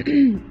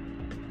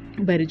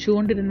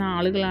ഭരിച്ചുകൊണ്ടിരുന്ന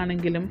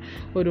ആളുകളാണെങ്കിലും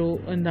ഒരു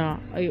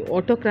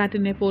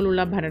ഓട്ടോക്രാറ്റിനെ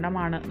പോലുള്ള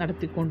ഭരണമാണ്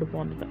നടത്തിക്കൊണ്ടു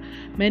പോകുന്നത്.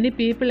 Many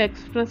people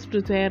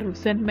expressed their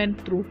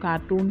resentment through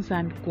cartoons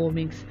and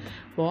comics.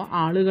 അപ്പോൾ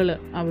ആളുകൾ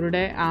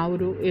അവരുടെ ആ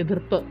ഒരു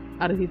എതിർപ്പ്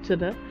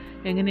അറിയിച്ചത്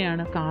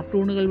എങ്ങനെയാണ്?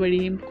 കാർട്ടൂണുകൾ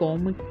വഴിയും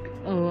കോമിക്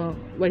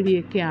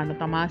വഴിയൊക്കെയാണ്.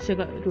 തമാശ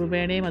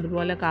രൂപേണയും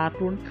അതുപോലെ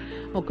കാർട്ടൂൺ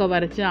ഒക്കെ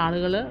വരച്ച്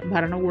ആളുകൾ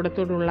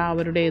ഭരണകൂടത്തോടുള്ള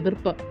അവരുടെ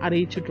എതിർപ്പ്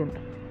അറിയിച്ചിട്ടുണ്ട്.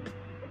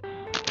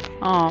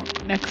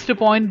 Next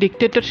point,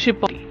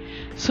 dictatorship.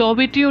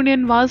 Soviet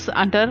Union was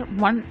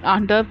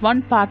under one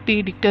party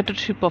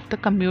dictatorship of the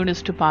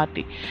Communist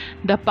Party.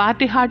 The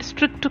party had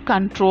strict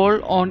control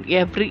on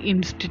every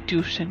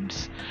institutions.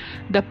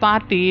 The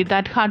party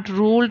that had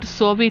ruled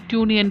Soviet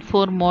Union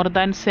for more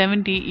than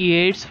 70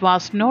 years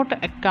was not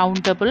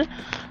accountable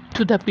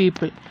to the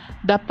people.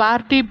 The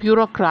party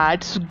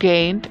bureaucrats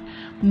gained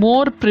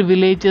more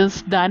privileges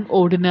than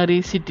ordinary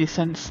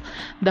citizens.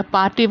 The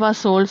party was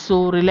also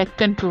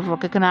reluctant to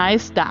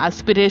recognize the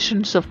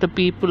aspirations of the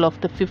people of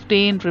the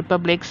 15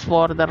 republics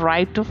for the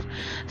right of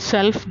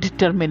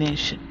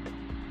self-determination.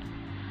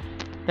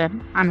 Then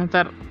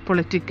another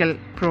political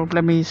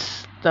problem is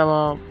the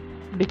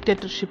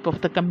dictatorship of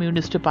the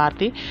Communist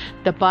Party.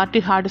 The party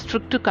had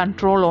strict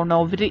control on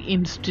every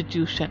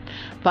institution.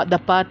 But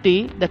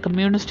the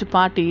Communist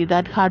Party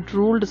that had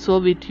ruled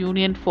Soviet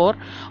Union for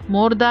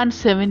more than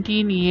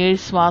 17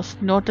 years was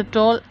not at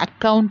all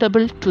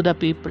accountable to the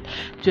people.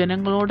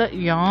 ജനങ്ങളോട്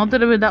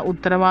യാതൊരുവിധ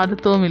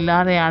ഉത്തരവാദിത്വവും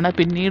ഇല്ലാതെയാണ്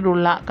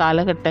പിന്നീടുള്ള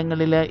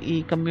കാലഘട്ടങ്ങളിൽ ഈ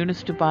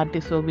communist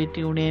party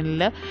Soviet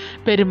യൂണിയനിൽ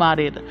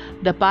പെരുമാറിയത്.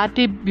 The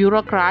party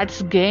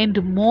bureaucrats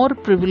gained more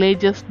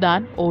privileges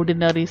than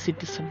ordinary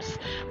citizens.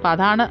 അപ്പോൾ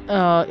അതാണ്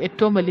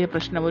ഏറ്റവും വലിയ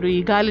പ്രശ്നം. ഒരു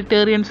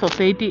ഈഗാലിറ്റേറിയൻ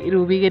സൊസൈറ്റി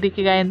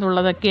രൂപീകരിക്കുക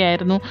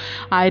എന്നുള്ളതൊക്കെയായിരുന്നു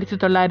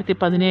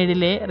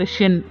 1917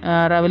 റഷ്യൻ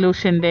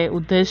റവല്യൂഷൻ്റെ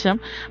ഉദ്ദേശം.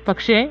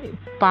 പക്ഷേ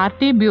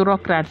പാർട്ടി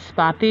ബ്യൂറോക്രാറ്റ്സ്,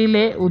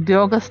 പാർട്ടിയിലെ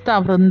ഉദ്യോഗസ്ഥ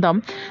വൃന്ദം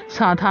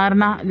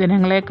സാധാരണ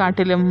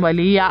ജനങ്ങളെക്കാട്ടിലും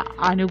വലിയ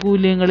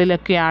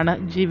ആനുകൂല്യങ്ങളിലൊക്കെയാണ്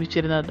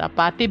ജീവിച്ചിരുന്നത്.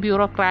 Party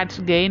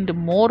bureaucrats gained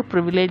more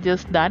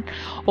privileges than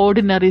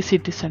ordinary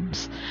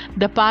citizens.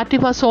 The party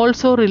was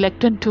also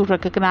reluctant to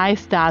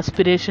recognise the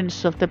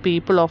aspirations of the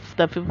people of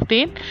the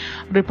 15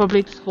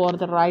 republics for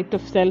the right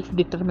of self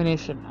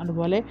determination.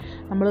 അതുപോലെ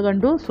നമ്മൾ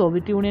കണ്ടു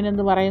Soviet union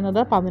എന്ന്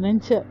പറയുന്നത്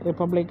 15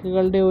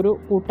 റിപ്പബ്ലിക്കുകളുടെ ഒരു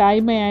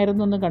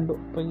കൂട്ടായ്മയായിരുന്നു എന്ന് കണ്ടു.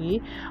 അപ്പോൾ ഈ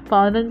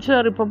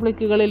 15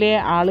 റിപ്പബ്ലിക്കുകളിലെ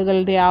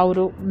ആളുകളുടെ ആ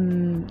ഒരു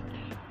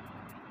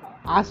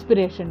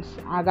ആസ്പിറേഷൻസ്,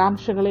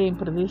 ആകാംക്ഷകളെയും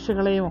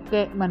പ്രതീക്ഷകളെയും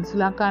ഒക്കെ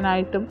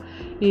മനസ്സിലാക്കാനായിട്ടും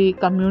ഈ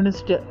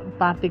കമ്മ്യൂണിസ്റ്റ്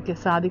പാർട്ടിക്ക്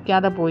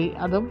സാധിക്കാതെ പോയി.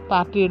 അതും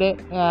പാർട്ടിയുടെ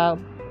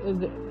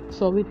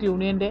സോവിയറ്റ്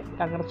യൂണിയൻ്റെ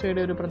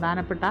തകർച്ചയുടെ ഒരു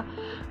പ്രധാനപ്പെട്ട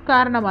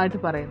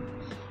കാരണമായിട്ട് പറയുന്നു.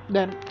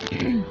 Then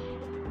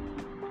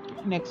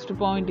next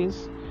point is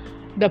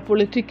the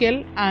political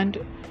and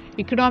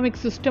economic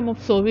system of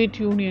Soviet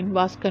Union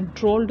was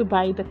controlled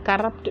by the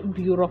corrupt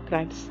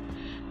bureaucrats.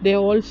 They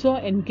also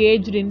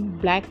engaged in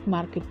black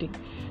marketing.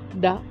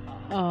 The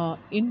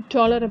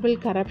intolerable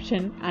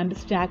corruption and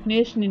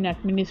stagnation in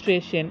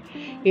administration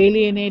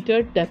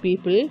alienated the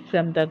people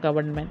from the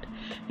government.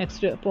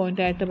 Next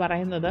point ആയിട്ട്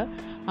പറയുന്നത്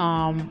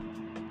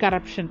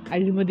corruption,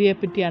 അഴിമതിയെ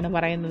പറ്റിയാണ്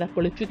പറയുന്നത്.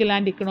 Political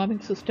and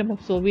economic system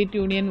of Soviet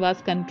Union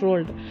was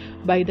controlled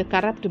by the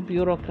corrupt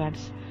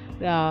bureaucrats.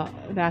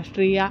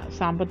 രാഷ്ട്രീയ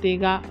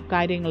സാമ്പത്തിക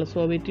കാര്യങ്ങൾ,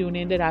 Soviet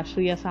യൂണിയൻ്റെ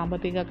രാഷ്ട്രീയ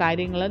സാമ്പത്തിക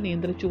കാര്യങ്ങൾ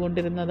നിയന്ത്രിച്ചു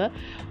കൊണ്ടിരുന്നത്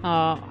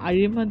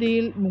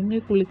അഴിമതിയിൽ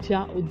മുങ്ങിക്കുളിച്ച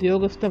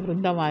ഉദ്യോഗസ്ഥ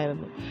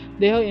വൃന്ദമായിരുന്നു.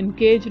 They have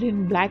engaged in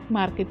black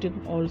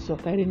marketing also.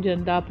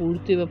 കരിഞ്ചന്ത,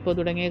 പൂഴ്ത്തിവെപ്പ്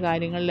തുടങ്ങിയ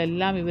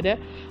കാര്യങ്ങളിലെല്ലാം ഇവർ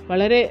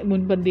വളരെ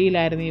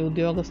മുൻപന്തിയിലായിരുന്നു ഈ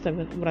ഉദ്യോഗസ്ഥ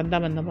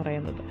വൃന്ദം എന്ന്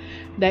പറയുന്നത്.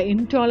 The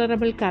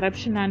intolerable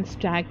corruption and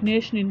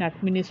stagnation in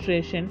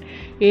administration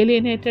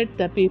alienated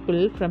the people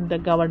from the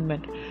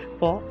government.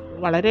 അപ്പോൾ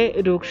വളരെ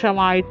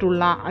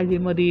രൂക്ഷമായിട്ടുള്ള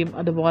അഴിമതിയും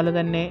അതുപോലെ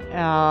തന്നെ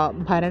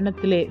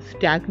ഭരണത്തിലെ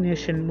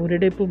സ്റ്റാഗ്നേഷൻ,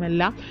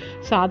 മുരടിപ്പുമെല്ലാം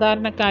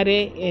സാധാരണക്കാരെ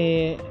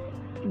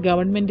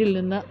ഗവൺമെൻറ്റിൽ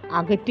നിന്ന്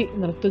അകറ്റി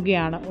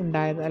നിർത്തുകയാണ്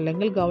ഉണ്ടായത്.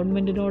 അല്ലെങ്കിൽ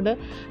ഗവൺമെൻറ്റിനോട്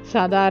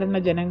സാധാരണ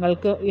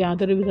ജനങ്ങൾക്ക്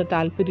യാതൊരുവിധ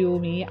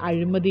താല്പര്യവും ഈ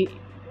അഴിമതി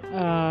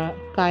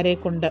കാരെ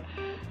കൊണ്ട്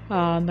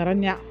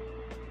നിറഞ്ഞ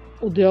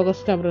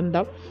ഉദ്യോഗസ്ഥ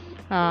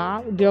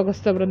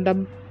വൃന്ദം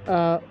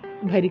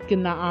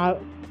ഭരിക്കുന്ന ആ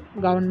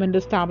ഗവൺമെൻറ്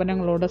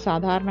സ്ഥാപനങ്ങളോട്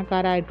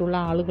സാധാരണക്കാരായിട്ടുള്ള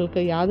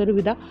ആളുകൾക്ക്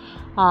യാതൊരുവിധ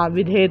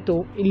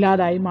വിധേയത്വവും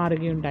ഇല്ലാതായി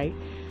മാറുകയുണ്ടായി.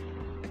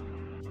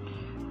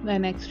 The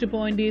next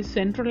point is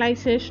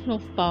centralization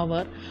of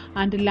power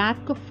and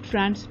lack of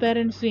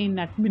transparency in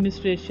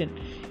administration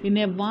in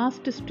a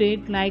vast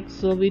state like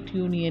Soviet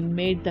Union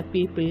made the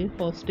people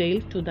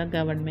hostile to the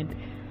government.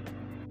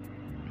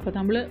 അപ്പോൾ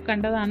നമ്മൾ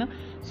കണ്ടതാണ്,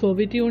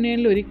 സോവിയറ്റ്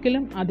യൂണിയനിൽ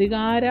ഒരിക്കലും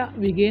അധികാര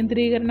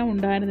വികേന്ദ്രീകരണം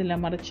ഉണ്ടായിരുന്നില്ല,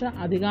 മറിച്ച്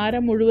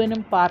അധികാരം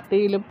മുഴുവനും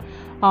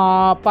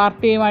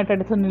പാർട്ടിയുമായിട്ട്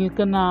അടുത്ത്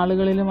നിൽക്കുന്ന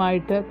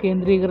ആളുകളിലുമായിട്ട്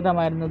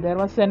കേന്ദ്രീകൃതമായിരുന്നു. There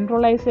was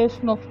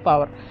centralisation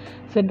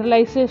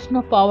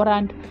of power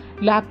and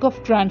lack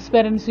of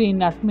transparency in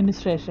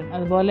administration.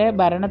 അതുപോലെ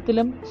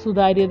ഭരണത്തിലും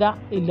സുതാര്യത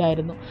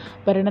ഇല്ലായിരുന്നു.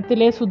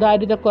 ഭരണത്തിലെ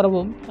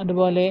സുതാര്യതക്കുറവും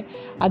അതുപോലെ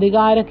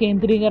അധികാര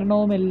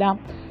കേന്ദ്രീകരണവുമെല്ലാം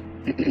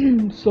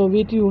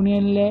സോവിയറ്റ്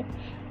യൂണിയനിലെ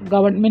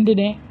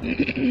ഗവൺമെൻറ്റിനെ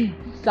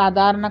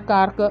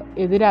സാധാരണക്കാർക്ക്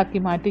എതിരാക്കി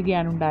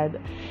മാറ്റുകയാണ് ഉണ്ടായത്.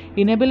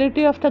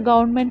 Inability of the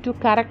government to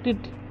correct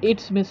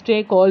it's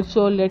mistake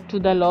also led to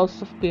the loss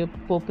of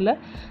popular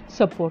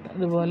support.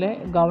 അതുപോലെ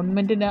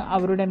ഗവൺമെൻറ്റിന്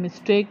അവരുടെ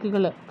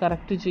മിസ്റ്റേക്കുകൾ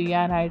കറക്റ്റ്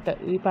ചെയ്യാനായിട്ട്,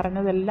 ഈ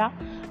പറഞ്ഞതെല്ലാം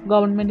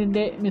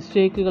ഗവൺമെൻറ്റിൻ്റെ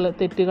മിസ്റ്റേക്കുകൾ,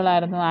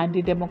 തെറ്റുകളായിരുന്നു.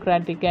 ആൻറ്റി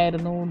ഡെമോക്രാറ്റിക്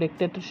ആയിരുന്നു,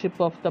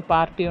 ഡിക്റ്റേറ്റർഷിപ്പ് ഓഫ് ദ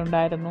പാർട്ടി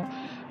ഉണ്ടായിരുന്നു,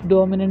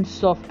 dominance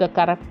of the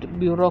corrupt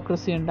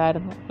bureaucracy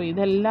ഉണ്ടായിരുന്നു. അപ്പോൾ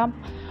ഇതെല്ലാം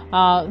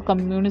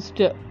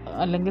കമ്മ്യൂണിസ്റ്റ്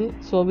അല്ലെങ്കിൽ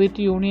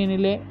സോവിയറ്റ്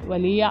യൂണിയനിലെ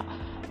വലിയ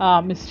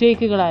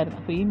മിസ്റ്റേക്കുകളായിരുന്നു.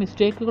 അപ്പോൾ ഈ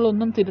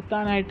മിസ്റ്റേക്കുകളൊന്നും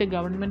തിരുത്താനായിട്ട്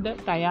ഗവൺമെൻറ്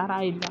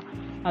തയ്യാറായില്ല.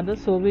 അത്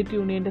സോവിയറ്റ്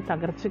യൂണിയൻ്റെ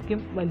തകർച്ചയ്ക്കും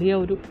വലിയ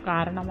ഒരു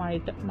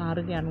കാരണമായിട്ട്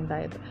മാറുകയാണ്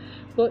ഉണ്ടായത്.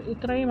 അപ്പോൾ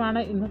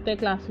ഇത്രയുമാണ് ഇന്നത്തെ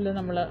ക്ലാസ്സിൽ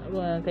നമ്മൾ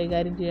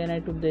കൈകാര്യം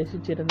ചെയ്യാനായിട്ട്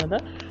ഉദ്ദേശിച്ചിരുന്നത്.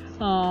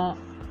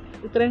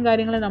 ഇത്രയും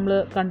കാര്യങ്ങളെ നമ്മൾ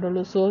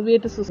കണ്ടുള്ളൂ.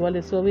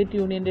 സോവിയറ്റ്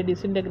യൂണിയൻ്റെ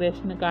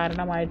ഡിസിൻറ്റഗ്രേഷന്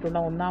കാരണമായിട്ടുള്ള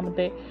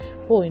ഒന്നാമത്തെ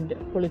പോയിൻ്റ്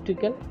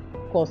പൊളിറ്റിക്കൽ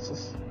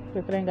കോസസ്.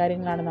 ഇത്രയും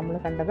കാര്യങ്ങളാണ് നമ്മൾ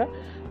കണ്ടത്.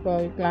 അപ്പോൾ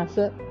ഈ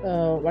ക്ലാസ്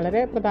വളരെ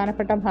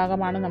പ്രധാനപ്പെട്ട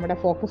ഭാഗമാണ്, നമ്മുടെ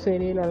ഫോക്കസ്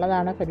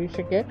ഏരിയയിലുള്ളതാണ്,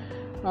 പരീക്ഷയ്ക്ക്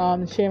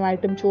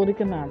നിശ്ചയമായിട്ടും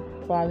ചോദിക്കുന്നതാണ്.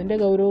 അപ്പോൾ അതിൻ്റെ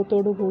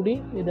ഗൗരവത്തോടു കൂടി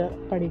ഇത്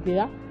പഠിക്കുക,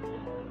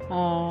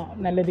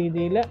 നല്ല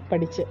രീതിയിൽ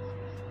പഠിച്ച്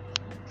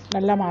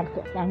നല്ല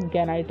മാർക്ക്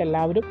വാങ്ങിക്കാനായിട്ട്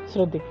എല്ലാവരും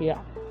ശ്രദ്ധിക്കുക.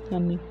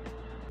 നന്ദി.